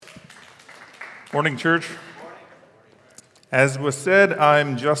Morning, church. As was said,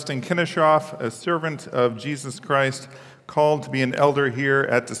 I'm Justin Kinnishoff, a servant of Jesus Christ, called to be an elder here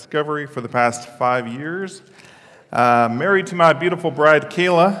at Discovery for the past 5 years. Married to my beautiful bride,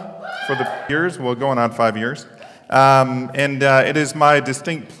 Kayla, for the years, well, going on 5 years. It is my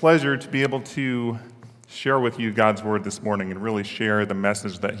distinct pleasure to be able to share with you God's Word this morning and really share the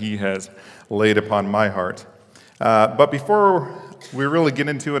message that He has laid upon my heart. But before we really get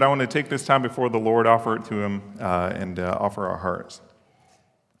into it, I want to take this time before the Lord, offer it to Him, and offer our hearts.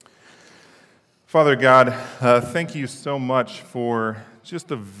 Father God, thank you so much for just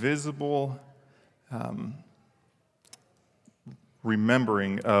the visible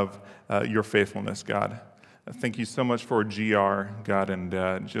remembering of your faithfulness, God. Thank you so much for GR, God,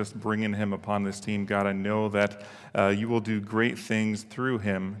 and just bringing him upon this team. God, I know that you will do great things through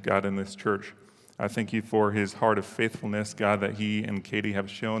him, God, in this church. I thank you for his heart of faithfulness, God, that he and Katie have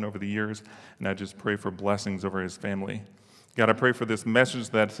shown over the years, and I just pray for blessings over his family. God, I pray for this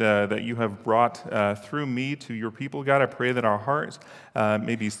message that you have brought through me to your people. God, I pray that our hearts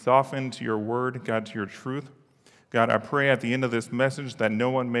may be softened to your word, God, to your truth. God, I pray at the end of this message that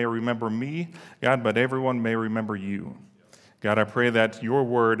no one may remember me, God, but everyone may remember you. God, I pray that your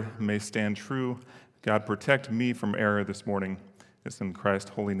word may stand true. God, protect me from error this morning. It's in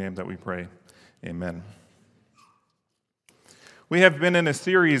Christ's holy name that we pray. Amen. We have been in a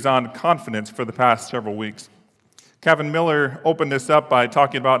series on confidence for the past several weeks. Kevin Miller opened this up by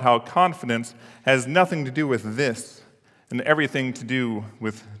talking about how confidence has nothing to do with this and everything to do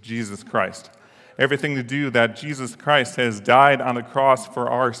with Jesus Christ. Everything to do that Jesus Christ has died on the cross for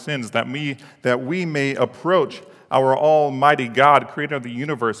our sins, that we may approach our almighty God, creator of the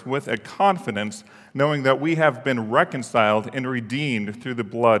universe, with a confidence, knowing that we have been reconciled and redeemed through the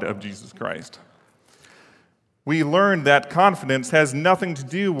blood of Jesus Christ. We learned that confidence has nothing to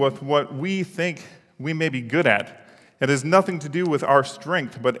do with what we think we may be good at. It has nothing to do with our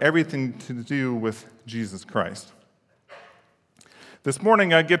strength, but everything to do with Jesus Christ. This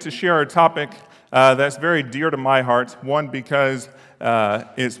morning, I get to share a topic that's very dear to my heart. One, because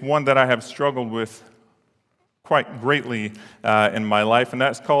it's one that I have struggled with quite greatly in my life, and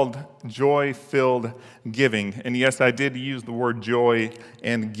that's called joy-filled giving. And yes, I did use the word joy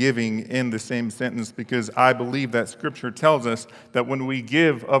and giving in the same sentence because I believe that Scripture tells us that when we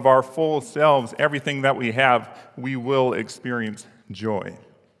give of our full selves, everything that we have, we will experience joy.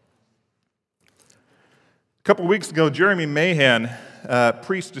 A couple weeks ago, Jeremy Mahan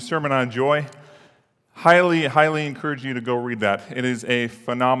preached a sermon on joy. Highly encourage you to go read that. It is a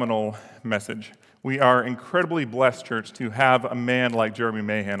phenomenal message. We are incredibly blessed, church, to have a man like Jeremy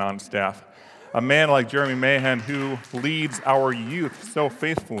Mahan on staff. A man like Jeremy Mahan who leads our youth so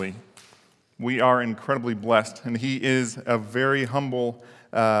faithfully. We are incredibly blessed, and he is a very humble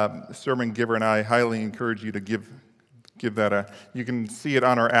sermon giver, and I highly encourage you to give that you can see it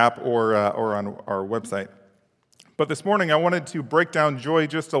on our app or on our website. But this morning, I wanted to break down joy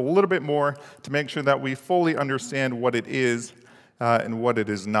just a little bit more to make sure that we fully understand what it is and what it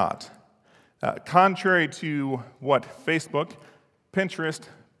is not. Contrary to what Facebook, Pinterest,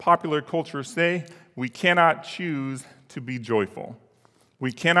 popular culture say, we cannot choose to be joyful.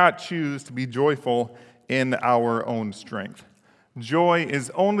 We cannot choose to be joyful in our own strength. Joy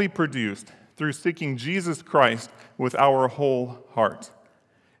is only produced through seeking Jesus Christ with our whole heart.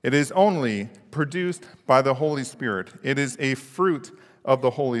 It is only produced by the Holy Spirit. It is a fruit of the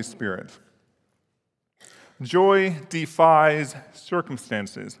Holy Spirit. Joy defies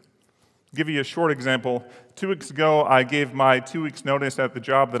circumstances. I'll give you a short example. 2 weeks ago, I gave my 2 weeks notice at the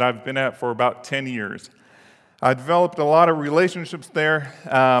job that I've been at for about 10 years. I developed a lot of relationships there,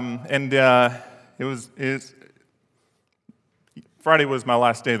 Friday was my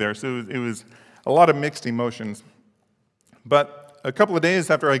last day there, so it was a lot of mixed emotions. But a couple of days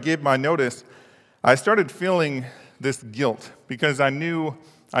after I gave my notice, I started feeling this guilt because I knew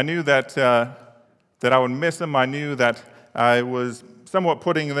that I would miss them. I knew that I was somewhat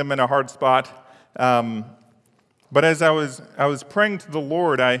putting them in a hard spot. But as I was praying to the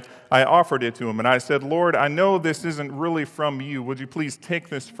Lord, I offered it to him, and I said, Lord, I know this isn't really from you. Would you please take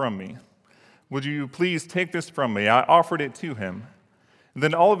this from me? Would you please take this from me? I offered it to him. And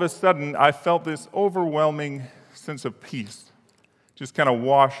then all of a sudden, I felt this overwhelming sense of peace just kind of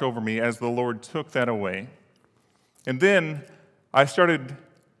wash over me as the Lord took that away. And then I started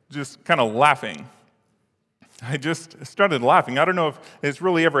just kind of laughing. I just started laughing. I don't know if it's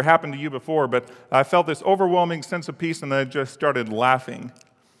really ever happened to you before, but I felt this overwhelming sense of peace, and I just started laughing.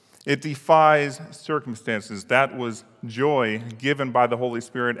 It defies circumstances. That was joy given by the Holy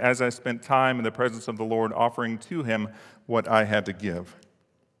Spirit as I spent time in the presence of the Lord, offering to him what I had to give.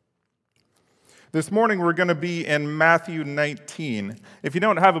 This morning we're going to be in Matthew 19. If you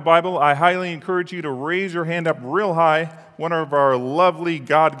don't have a Bible, I highly encourage you to raise your hand up real high. One of our lovely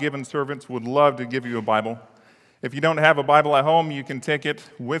God-given servants would love to give you a Bible. If you don't have a Bible at home, you can take it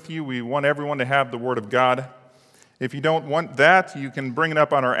with you. We want everyone to have the Word of God. If you don't want that, you can bring it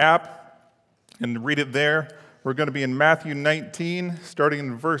up on our app and read it there. We're going to be in Matthew 19, starting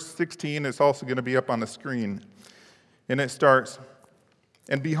in verse 16. It's also going to be up on the screen. And it starts,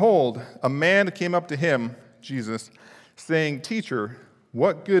 "And behold, a man came up to him," Jesus, "saying, 'Teacher,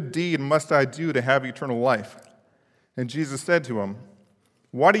 what good deed must I do to have eternal life?' And Jesus said to him,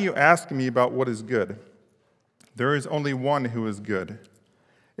 'Why do you ask me about what is good? There is only one who is good.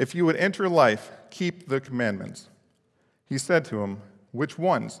 If you would enter life, keep the commandments.' He said to him, 'Which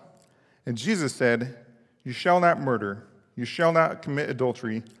ones?' And Jesus said, 'You shall not murder. You shall not commit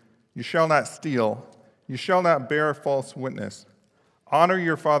adultery. You shall not steal. You shall not bear false witness. Honor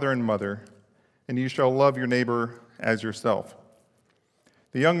your father and mother, and you shall love your neighbor as yourself.'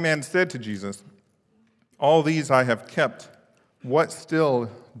 The young man said to Jesus, 'All these I have kept. What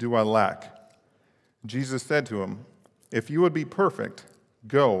still do I lack?' Jesus said to him, 'If you would be perfect,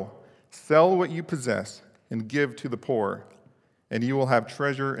 go, sell what you possess and give to the poor, and you will have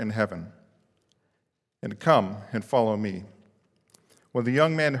treasure in heaven. And come and follow me.' When the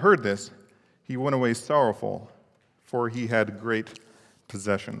young man heard this, he went away sorrowful, for he had great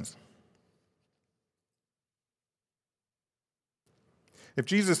possessions." If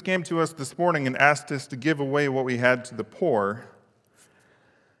Jesus came to us this morning and asked us to give away what we had to the poor,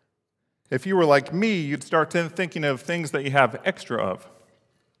 if you were like me, you'd start thinking of things that you have extra of.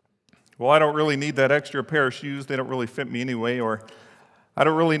 Well, I don't really need that extra pair of shoes. They don't really fit me anyway. Or I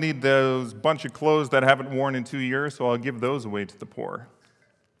don't really need those bunch of clothes that I haven't worn in 2 years, so I'll give those away to the poor.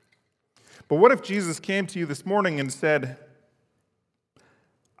 But what if Jesus came to you this morning and said,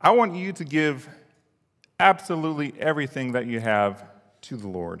 "I want you to give absolutely everything that you have to the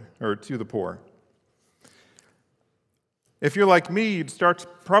Lord, or to the poor"? If you're like me, you'd start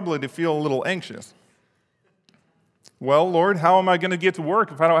probably to feel a little anxious. Well, Lord, how am I going to get to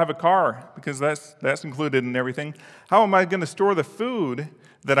work if I don't have a car? Because that's included in everything. How am I going to store the food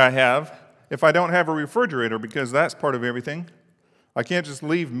that I have if I don't have a refrigerator? Because that's part of everything. I can't just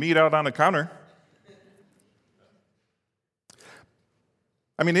leave meat out on the counter.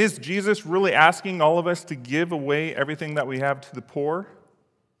 I mean, is Jesus really asking all of us to give away everything that we have to the poor?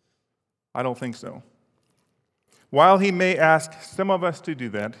 I don't think so. While he may ask some of us to do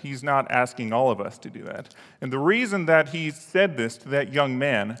that, he's not asking all of us to do that. And the reason that he said this to that young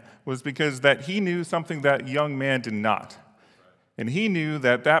man was because that he knew something that young man did not. And he knew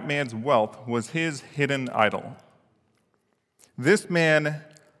that that man's wealth was his hidden idol. This man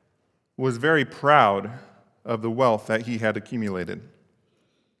was very proud of the wealth that he had accumulated.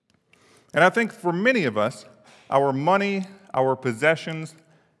 And I think for many of us, our money, our possessions,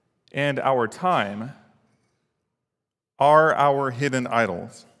 and our time are our hidden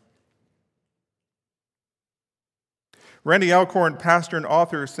idols. Randy Alcorn, pastor and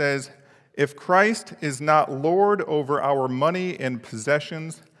author, says, "If Christ is not Lord over our money and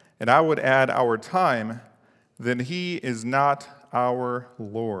possessions, and I would add our time, then he is not our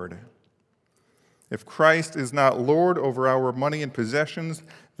Lord." If Christ is not Lord over our money and possessions,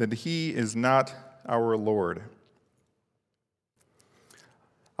 then he is not our Lord.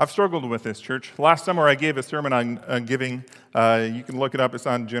 I've struggled with this, church. Last summer, I gave a sermon on giving. You can look it up. It's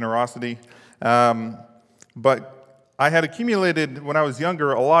on generosity. But I had accumulated, when I was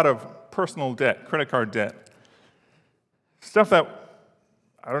younger, a lot of personal debt, credit card debt. Stuff that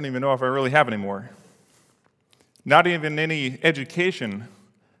I don't even know if I really have anymore. Not even any education,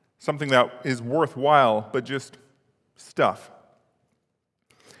 something that is worthwhile, but just stuff.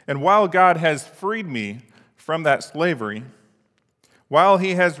 And while God has freed me from that slavery, while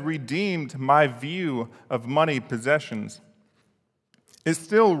he has redeemed my view of money possessions, it's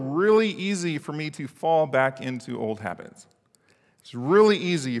still really easy for me to fall back into old habits. It's really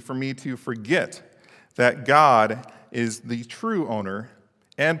easy for me to forget that God is the true owner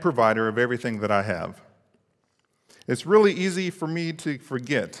and provider of everything that I have. It's really easy for me to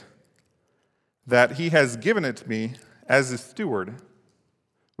forget that he has given it to me as a steward,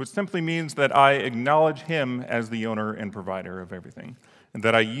 which simply means that I acknowledge him as the owner and provider of everything, and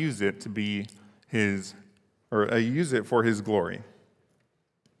that I use it to be his, or I use it for his glory.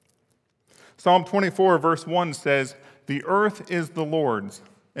 Psalm 24, verse 1 says, "The earth is the Lord's,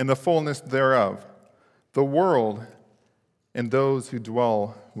 and the fullness thereof, the world and those who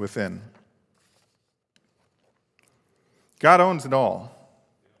dwell within." God owns it all.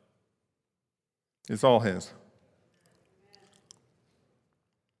 It's all his.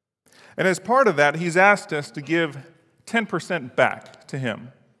 And as part of that, he's asked us to give 10% back to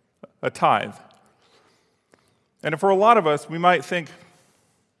him, a tithe. And for a lot of us, we might think,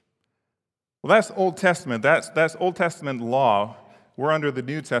 well, that's Old Testament. That's Old Testament law. We're under the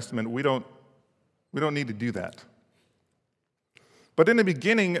New Testament. We don't need to do that. But in the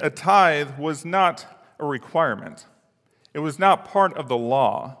beginning, a tithe was not a requirement. It was not part of the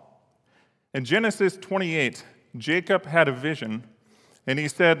law. In Genesis 28, Jacob had a vision, and he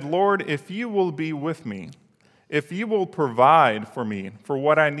said, Lord, if you will be with me, if you will provide for me for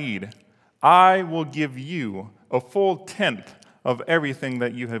what I need, I will give you a full tenth of everything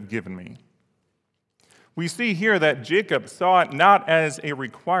that you have given me. We see here that Jacob saw it not as a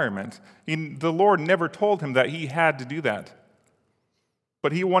requirement. The Lord never told him that he had to do that.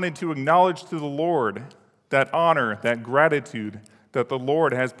 But he wanted to acknowledge to the Lord that honor, that gratitude that the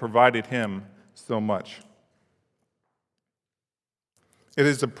Lord has provided him so much. It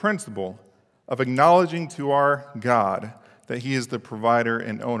is a principle of acknowledging to our God that he is the provider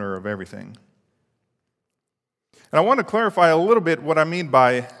and owner of everything. And I want to clarify a little bit what I mean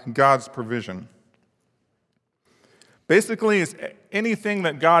by God's provision. Basically, it's anything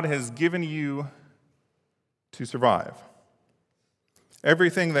that God has given you to survive.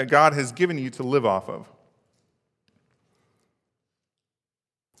 Everything that God has given you to live off of.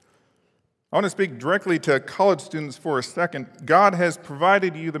 I want to speak directly to college students for a second. God has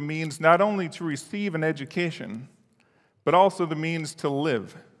provided you the means not only to receive an education, but also the means to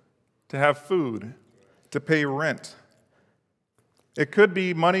live, to have food, to pay rent. It could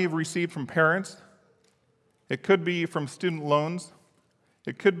be money received from parents. It could be from student loans.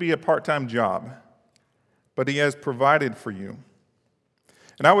 It could be a part-time job. But he has provided for you.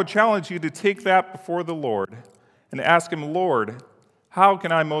 And I would challenge you to take that before the Lord and ask him, Lord, how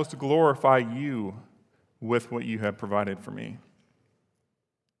can I most glorify you with what you have provided for me?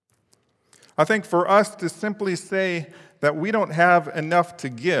 I think for us to simply say that we don't have enough to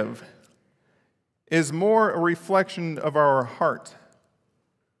give is more a reflection of our heart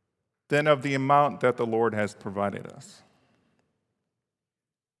than of the amount that the Lord has provided us.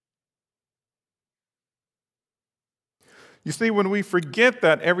 You see, when we forget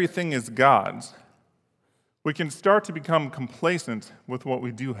that everything is God's, we can start to become complacent with what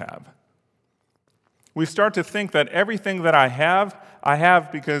we do have. We start to think that everything that I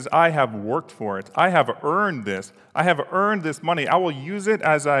have because I have worked for it. I have earned this. I have earned this money. I will use it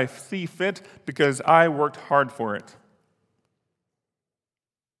as I see fit because I worked hard for it.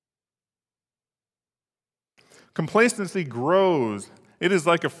 Complacency grows. It is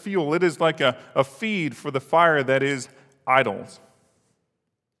like a fuel. It is like a feed for the fire that is idols.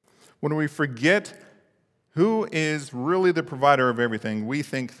 When we forget who is really the provider of everything, we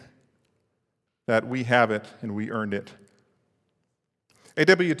think that we have it and we earned it.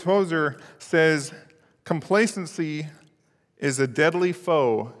 A.W. Tozer says, complacency is a deadly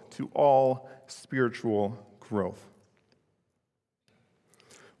foe to all spiritual growth.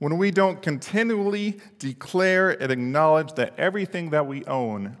 When we don't continually declare and acknowledge that everything that we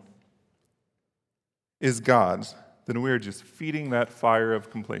own is God's, then we are just feeding that fire of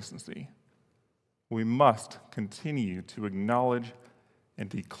complacency. We must continue to acknowledge and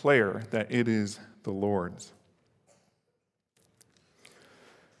declare that it is the Lord's.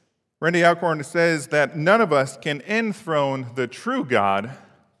 Randy Alcorn says that none of us can enthrone the true God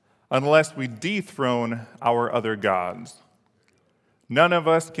unless we dethrone our other gods. None of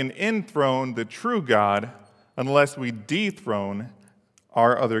us can enthrone the true God unless we dethrone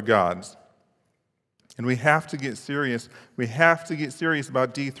our other gods. And we have to get serious. We have to get serious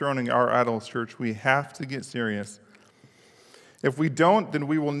about dethroning our idols, church. We have to get serious. If we don't, then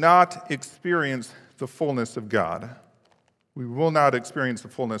we will not experience the fullness of God. We will not experience the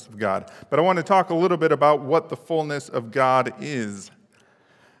fullness of God. But I want to talk a little bit about what the fullness of God is.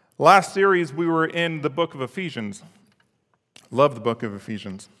 Last series, we were in the book of Ephesians. Love the book of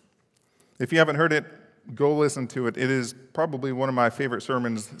Ephesians. If you haven't heard it, go listen to it. It is probably one of my favorite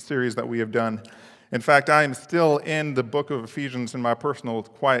sermons series that we have done. In fact, I am still in the book of Ephesians in my personal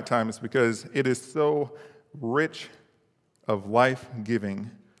quiet times because it is so rich of life-giving.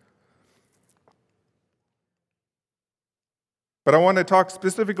 But I want to talk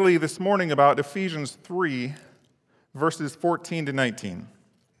specifically this morning about Ephesians 3, verses 14 to 19,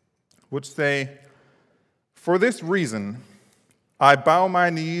 which say, "For this reason I bow my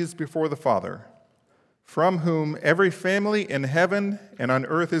knees before the Father, from whom every family in heaven and on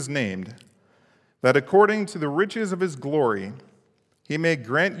earth is named, that according to the riches of his glory he may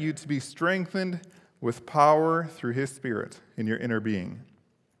grant you to be strengthened with power through his Spirit in your inner being,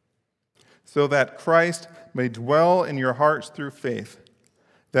 so that Christ may dwell in your hearts through faith,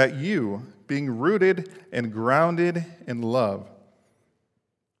 that you, being rooted and grounded in love,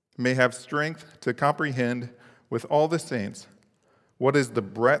 may have strength to comprehend with all the saints what is the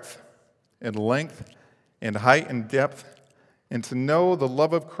breadth and length and height and depth, and to know the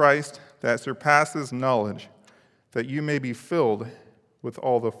love of Christ that surpasses knowledge, that you may be filled with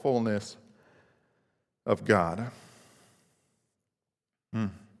all the fullness of God.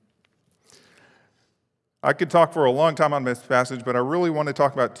 I could talk for a long time on this passage, but I really want to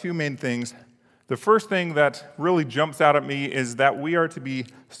talk about two main things. The first thing that really jumps out at me is that we are to be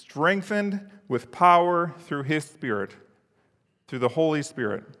strengthened with power through His Spirit, through the Holy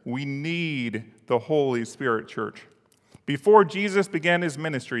Spirit. We need the Holy Spirit, church. Before Jesus began His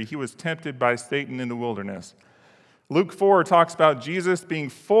ministry, He was tempted by Satan in the wilderness. Luke 4 talks about Jesus being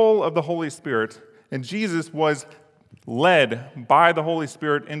full of the Holy Spirit, and Jesus was led by the Holy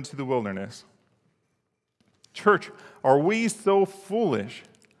Spirit into the wilderness. Church, are we so foolish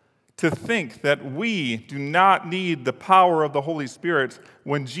to think that we do not need the power of the Holy Spirit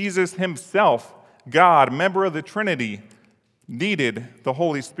when Jesus Himself, God, member of the Trinity, needed the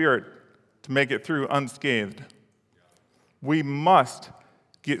Holy Spirit to make it through unscathed? We must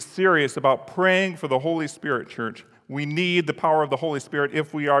get serious about praying for the Holy Spirit, church. We need the power of the Holy Spirit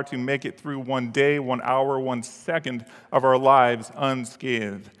if we are to make it through 1 day, 1 hour, 1 second of our lives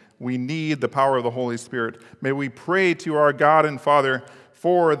unscathed. We need the power of the Holy Spirit. May we pray to our God and Father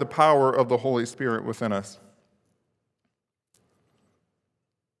for the power of the Holy Spirit within us.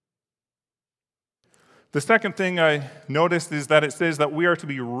 The second thing I noticed is that it says that we are to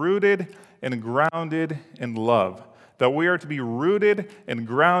be rooted and grounded in love. That we are to be rooted and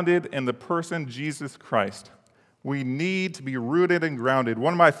grounded in the person Jesus Christ. We need to be rooted and grounded.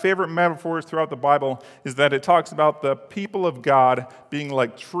 One of my favorite metaphors throughout the Bible is that it talks about the people of God being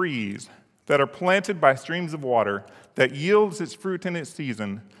like trees that are planted by streams of water, that yields its fruit in its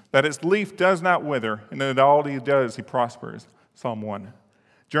season, that its leaf does not wither, and that all He does, He prospers. Psalm 1.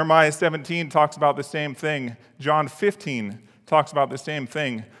 Jeremiah 17 talks about the same thing. John 15 talks about the same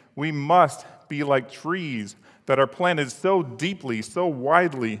thing. We must be like trees that are planted so deeply, so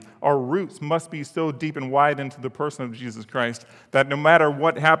widely, our roots must be so deep and wide into the person of Jesus Christ that no matter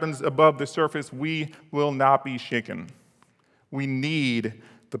what happens above the surface, we will not be shaken. We need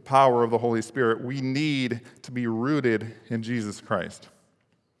the power of the Holy Spirit. We need to be rooted in Jesus Christ.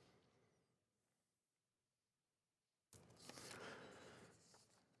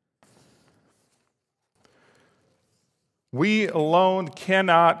 We alone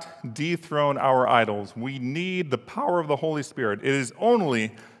cannot dethrone our idols. We need the power of the Holy Spirit. It is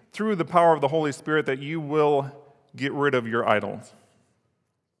only through the power of the Holy Spirit that you will get rid of your idols.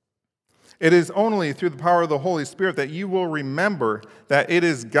 It is only through the power of the Holy Spirit that you will remember that it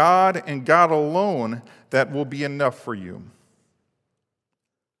is God and God alone that will be enough for you.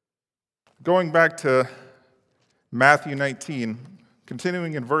 Going back to Matthew 19,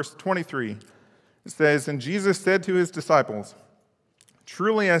 continuing in verse 23, it says, "And Jesus said to His disciples,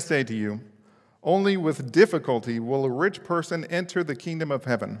 'Truly I say to you, only with difficulty will a rich person enter the kingdom of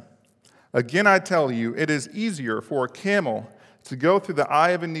heaven. Again I tell you, it is easier for a camel to go through the eye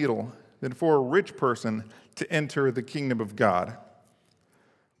of a needle than for a rich person to enter the kingdom of God.'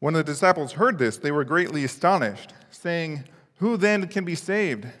 When the disciples heard this, they were greatly astonished, saying, 'Who then can be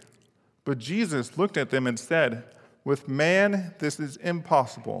saved?' But Jesus looked at them and said, 'With man this is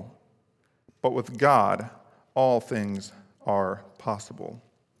impossible, but with God all things are possible.'"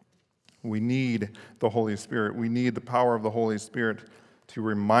 We need the Holy Spirit. We need the power of the Holy Spirit to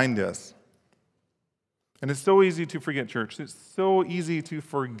remind us. And it's so easy to forget, church. It's so easy to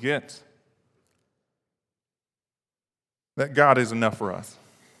forget that God is enough for us.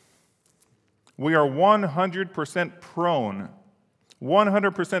 We are 100% prone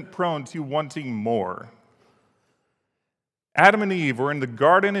to wanting more. Adam and Eve were in the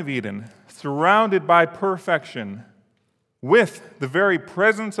Garden of Eden, surrounded by perfection, with the very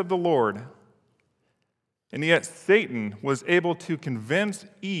presence of the Lord. And yet Satan was able to convince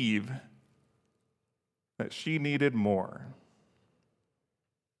Eve that she needed more.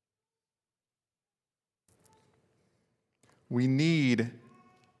 We need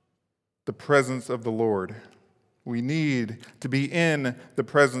the presence of the Lord. We need to be in the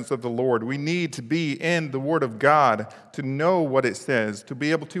presence of the Lord. We need to be in the Word of God to know what it says, to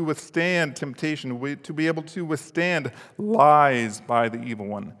be able to withstand temptation, to be able to withstand lies by the evil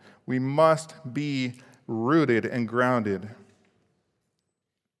one. We must be rooted and grounded.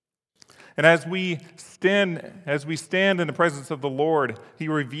 And as we stand in the presence of the Lord, He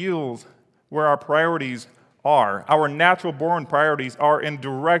reveals where our priorities are. Our natural-born priorities are in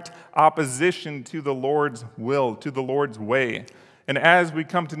direct opposition to the Lord's will, to the Lord's way. And as we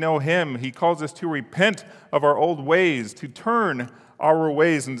come to know him, he calls us to repent of our old ways, to turn our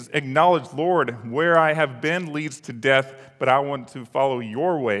ways and acknowledge, Lord, where I have been leads to death, but I want to follow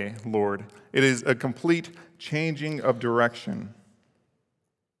your way, Lord. It is a complete changing of direction.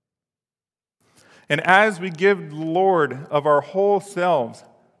 And as we give the Lord of our whole selves,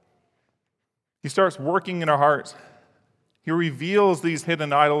 he starts working in our hearts. He reveals these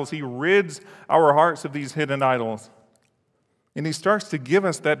hidden idols. He rids our hearts of these hidden idols. And he starts to give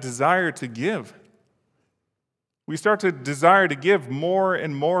us that desire to give. We start to desire to give more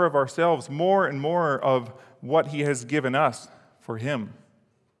and more of ourselves, more and more of what he has given us for him.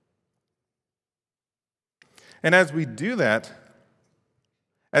 And as we do that,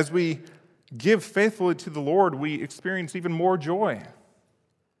 as we give faithfully to the Lord, we experience even more joy.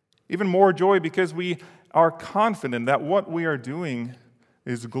 Even more joy because we are confident that what we are doing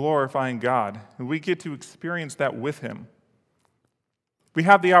is glorifying God, and we get to experience that with him. We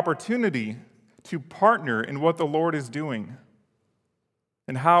have the opportunity to partner in what the Lord is doing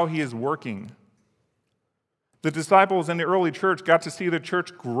and how he is working. The disciples in the early church got to see the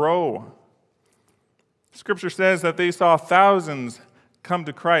church grow. Scripture says that they saw thousands come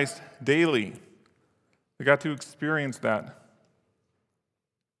to Christ daily. They got to experience that.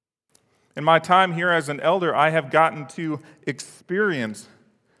 In my time here as an elder, I have gotten to experience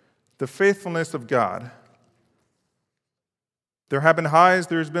the faithfulness of God. There have been highs,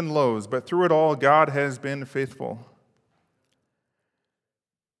 there's been lows, but through it all, God has been faithful.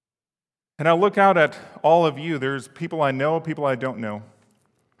 And I look out at all of you. There's people I know, people I don't know.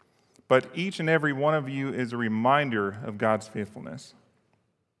 But each and every one of you is a reminder of God's faithfulness.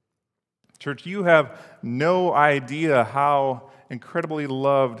 Church, you have no idea how incredibly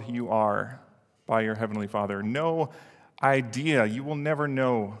loved you are by your Heavenly Father. No idea. You will never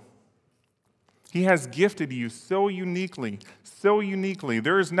know. He has gifted you so uniquely, so uniquely.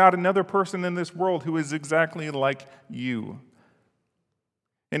 There is not another person in this world who is exactly like you.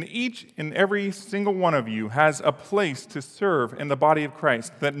 And each and every single one of you has a place to serve in the body of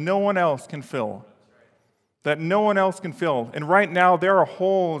Christ that no one else can fill. That no one else can fill. And right now, there are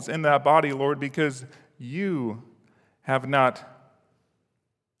holes in that body, Lord, because you have not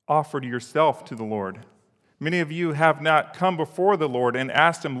offered yourself to the Lord. Many of you have not come before the Lord and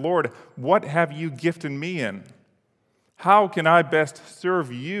asked him, Lord, what have you gifted me in? How can I best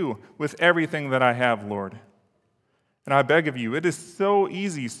serve you with everything that I have, Lord? And I beg of you, it is so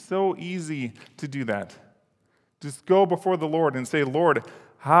easy to do that. Just go before the Lord and say, Lord,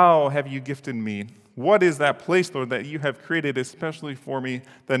 how have you gifted me? What is that place, Lord, that you have created especially for me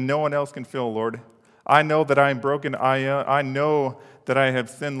that no one else can fill, Lord? I know that I am broken. I know that I have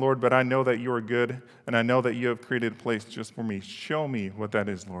sinned, Lord, but I know that you are good, and I know that you have created a place just for me. Show me what that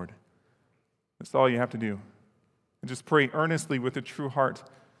is, Lord. That's all you have to do. And just pray earnestly with a true heart,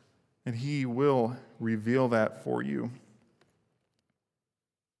 and he will reveal that for you.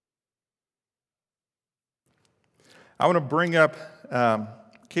 I want to bring up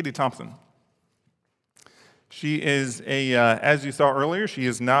Katie Thompson. She is as you saw earlier, she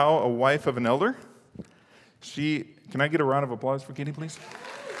is now a wife of an elder. Can I get a round of applause for Katie, please?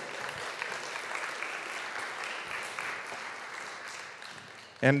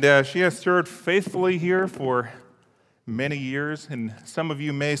 And she has served faithfully here for many years. And some of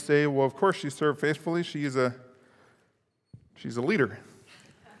you may say, well, of course she served faithfully. She's a leader.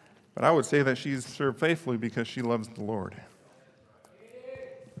 But I would say that she's served faithfully because she loves the Lord.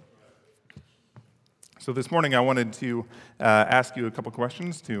 So this morning I wanted to ask you a couple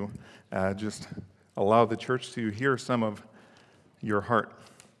questions to just allow the church to hear some of your heart.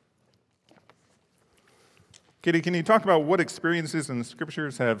 Katie, can you talk about what experiences in the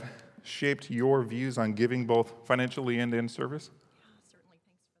Scriptures have shaped your views on giving both financially and in service? Yeah, certainly.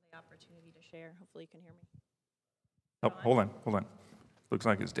 Thanks for the opportunity to share. Hopefully you can hear me. Oh, hold on. Looks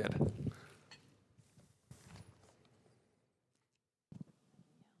like it's dead.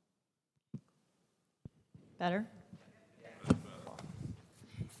 Better?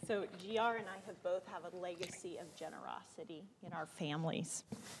 So GR and I have a legacy of generosity in our families.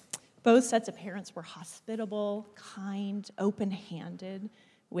 Both sets of parents were hospitable, kind, open-handed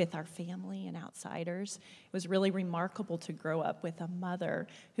with our family and outsiders. It was really remarkable to grow up with a mother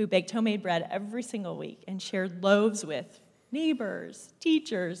who baked homemade bread every single week and shared loaves with neighbors,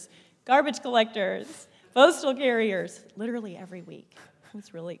 teachers, garbage collectors, postal carriers, literally every week. It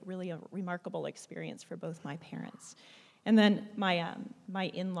was really a remarkable experience for both my parents. And then my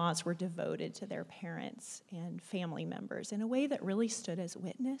in-laws were devoted to their parents and family members in a way that really stood as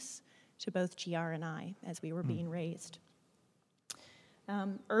witness to both GR and I as we were being raised.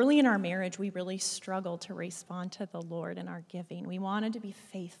 Early in our marriage, we really struggled to respond to the Lord in our giving. We wanted to be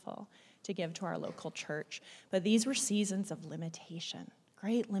faithful to give to our local church, but these were seasons of limitation,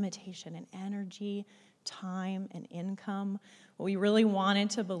 great limitation in energy, time, and income. We really wanted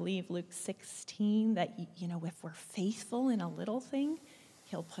to believe Luke 16 that, if we're faithful in a little thing,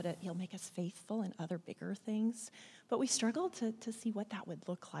 He'll make us faithful in other bigger things. But we struggled to see what that would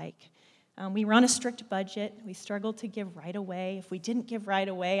look like. We run a strict budget. We struggled to give right away. If we didn't give right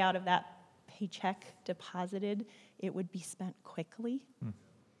away out of that paycheck deposited, it would be spent quickly.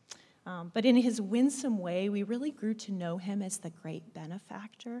 But in His winsome way, we really grew to know Him as the great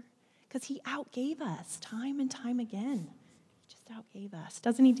benefactor because He outgave us time and time again. He just outgave us.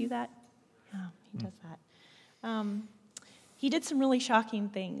 Doesn't He do that? Yeah, He does that. He did some really shocking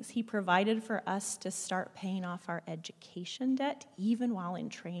things. He provided for us to start paying off our education debt, even while in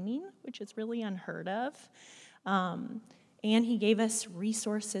training, which is really unheard of. And He gave us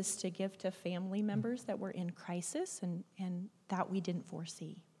resources to give to family members that were in crisis and that we didn't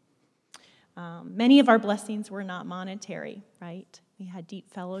foresee. Many of our blessings were not monetary, right? We had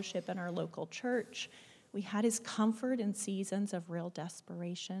deep fellowship in our local church. We had His comfort in seasons of real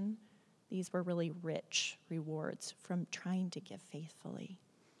desperation. These were really rich rewards from trying to give faithfully.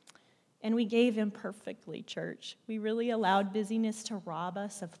 And we gave imperfectly, church. We really allowed busyness to rob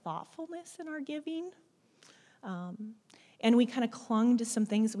us of thoughtfulness in our giving. And we kind of clung to some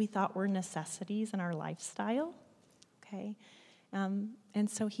things we thought were necessities in our lifestyle, okay? And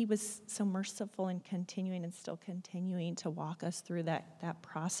so He was so merciful and still continuing to walk us through that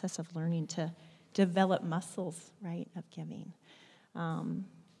process of learning to develop muscles, right, of giving.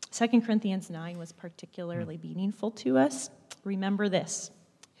 2 Corinthians 9 was particularly meaningful to us. Remember this: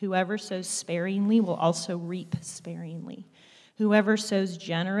 whoever sows sparingly will also reap sparingly. Whoever sows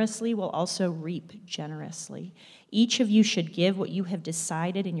generously will also reap generously. Each of you should give what you have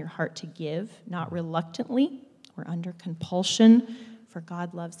decided in your heart to give, not reluctantly or under compulsion, for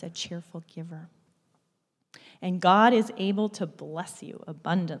God loves a cheerful giver. And God is able to bless you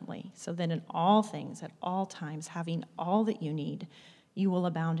abundantly, so that in all things, at all times, having all that you need, you will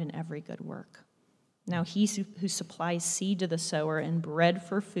abound in every good work. Now He who supplies seed to the sower and bread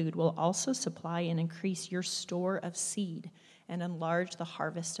for food will also supply and increase your store of seed and enlarge the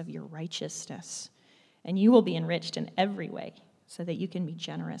harvest of your righteousness. And you will be enriched in every way, so that you can be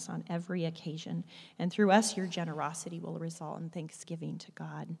generous on every occasion. And through us, your generosity will result in thanksgiving to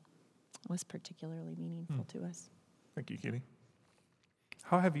God. It was particularly meaningful to us. Thank you, Katie.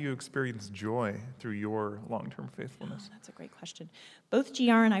 How have you experienced joy through your long-term faithfulness? That's a great question. Both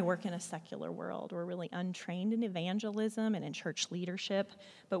GR and I work in a secular world. We're really untrained in evangelism and in church leadership,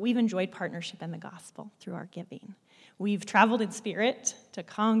 but we've enjoyed partnership in the gospel through our giving. We've traveled in spirit to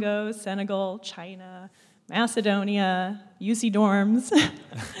Congo, Senegal, China, Macedonia, UC dorms,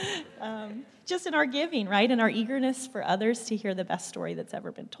 just in our giving, right? And our eagerness for others to hear the best story that's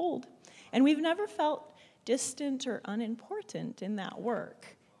ever been told. And we've never felt distant or unimportant in that work.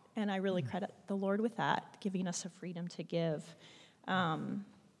 And I really credit the Lord with that, giving us a freedom to give.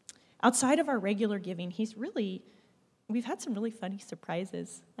 Outside of our regular giving, we've had some really funny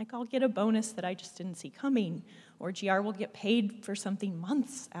surprises. Like I'll get a bonus that I just didn't see coming, or GR will get paid for something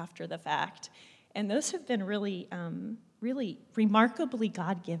months after the fact. And those have been really remarkably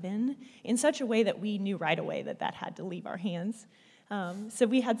God-given in such a way that we knew right away that had to leave our hands. So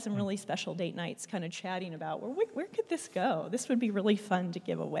we had some really special date nights kind of chatting about, well, where could this go? This would be really fun to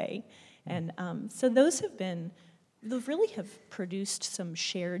give away. And so those really have produced some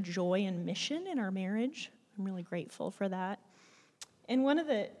shared joy and mission in our marriage. I'm really grateful for that. And one of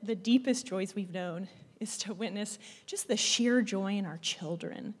the deepest joys we've known is to witness just the sheer joy in our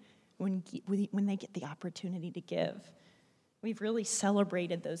children when they get the opportunity to give. We've really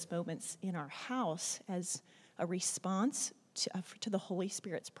celebrated those moments in our house as a response to the Holy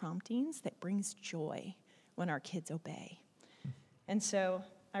Spirit's promptings that brings joy when our kids obey. And so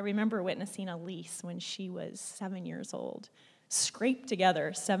I remember witnessing Elise when she was 7 years old, scrape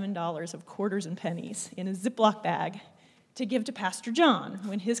together $7 of quarters and pennies in a Ziploc bag to give to Pastor John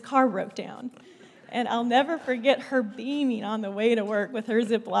when his car broke down. And I'll never forget her beaming on the way to work with her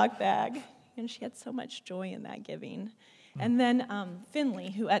Ziploc bag. And she had so much joy in that giving. And then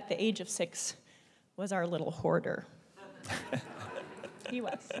Finley, who at the age of 6 was our little hoarder. He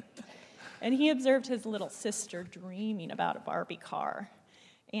was. And he observed his little sister dreaming about a Barbie car.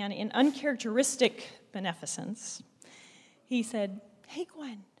 And in uncharacteristic beneficence, he said, "Hey,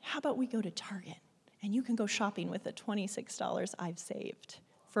 Gwen, how about we go to Target and you can go shopping with the $26 I've saved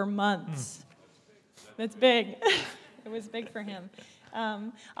for months." That's big. It was big for him.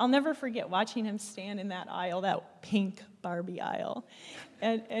 I'll never forget watching him stand in that aisle, that pink Barbie aisle,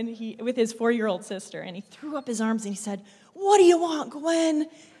 and he, with his 4-year-old sister, and he threw up his arms and he said, "What do you want, Gwen?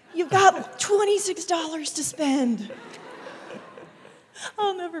 You've got $26 to spend."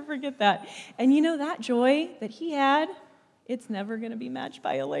 I'll never forget that. And you know, that joy that he had, it's never going to be matched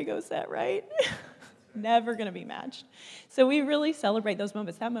by a Lego set, right? Never going to be matched. So we really celebrate those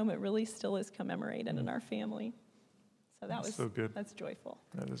moments. That moment really still is commemorated in our family. So that's so good. That's joyful.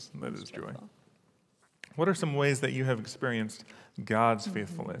 That is joy. What are some ways that you have experienced God's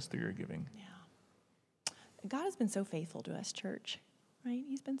faithfulness through your giving? Yeah. God has been so faithful to us, church, right?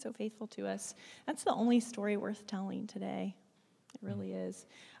 He's been so faithful to us. That's the only story worth telling today. It really is.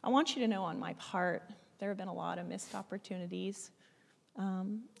 I want you to know on my part, there have been a lot of missed opportunities,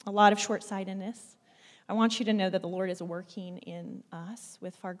 a lot of short-sightedness. I want you to know that the Lord is working in us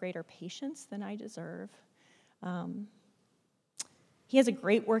with far greater patience than I deserve. He has a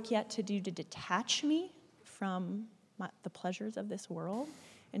great work yet to do to detach me from the pleasures of this world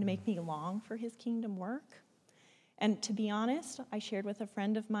and to make me long for his kingdom work. And to be honest, I shared with a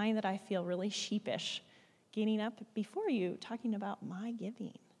friend of mine that I feel really sheepish getting up before you talking about my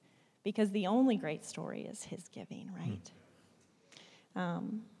giving, because the only great story is his giving, right?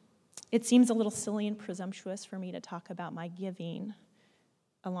 It seems a little silly and presumptuous for me to talk about my giving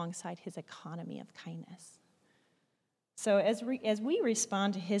alongside his economy of kindness. So as we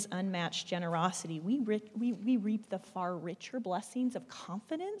respond to his unmatched generosity, we reap the far richer blessings of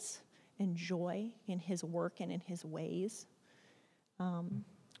confidence and joy in his work and in his ways.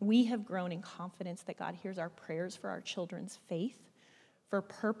 We have grown in confidence that God hears our prayers for our children's faith, for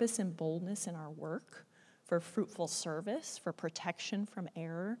purpose and boldness in our work, for fruitful service, for protection from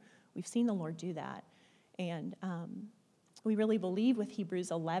error. We've seen the Lord do that. And we really believe with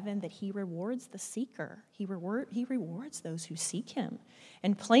Hebrews 11 that he rewards the seeker. He rewards those who seek him.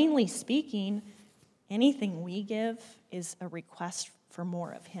 And plainly speaking, anything we give is a request for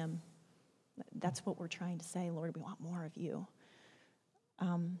more of him. That's what we're trying to say, Lord, we want more of you.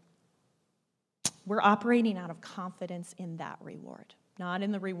 We're operating out of confidence in that reward, not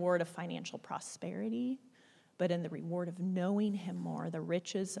in the reward of financial prosperity, but in the reward of knowing him more, the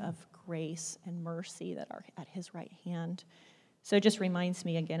riches of grace and mercy that are at his right hand. So it just reminds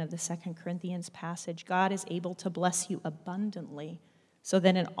me again of the 2 Corinthians passage. God is able to bless you abundantly, so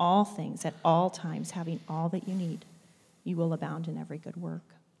that in all things, at all times, having all that you need, you will abound in every good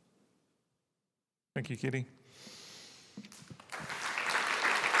work. Thank you, Kitty.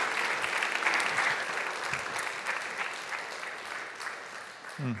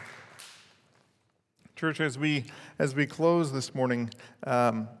 Church, as we close this morning,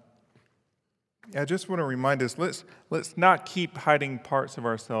 I just want to remind us, let's not keep hiding parts of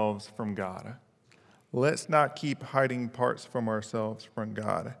ourselves from God. Let's not keep hiding parts from ourselves from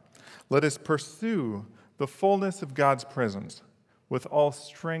God. Let us pursue the fullness of God's presence with all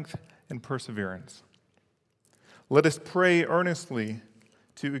strength and perseverance. Let us pray earnestly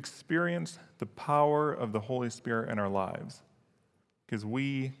to experience the power of the Holy Spirit in our lives, because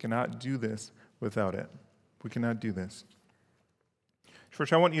we cannot do this without it. We cannot do this.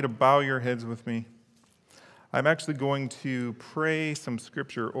 Church, I want you to bow your heads with me. I'm actually going to pray some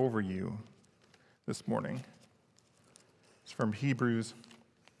scripture over you this morning. It's from Hebrews.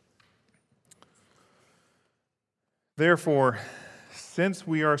 Therefore, since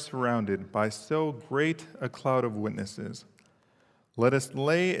we are surrounded by so great a cloud of witnesses, let us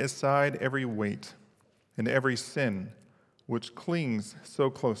lay aside every weight and every sin which clings so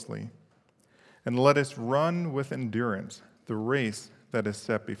closely, and let us run with endurance the race that is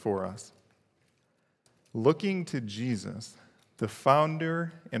set before us, looking to Jesus, the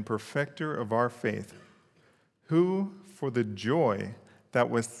founder and perfecter of our faith, who, for the joy that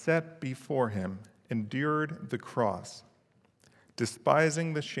was set before him, endured the cross,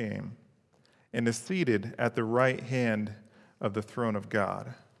 despising the shame, and is seated at the right hand of the throne of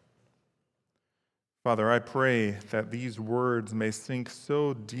God. Father, I pray that these words may sink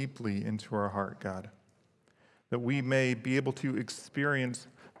so deeply into our heart, God, that we may be able to experience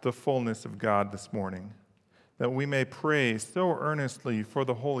the fullness of God this morning, that we may pray so earnestly for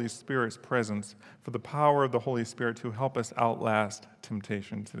the Holy Spirit's presence, for the power of the Holy Spirit to help us outlast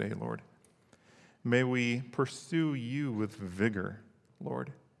temptation today, Lord. May we pursue you with vigor,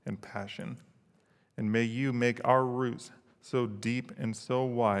 Lord, and passion, and may you make our roots so deep and so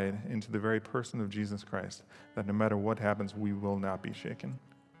wide into the very person of Jesus Christ that no matter what happens, we will not be shaken.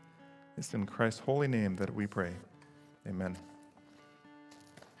 It's in Christ's holy name that we pray. Amen.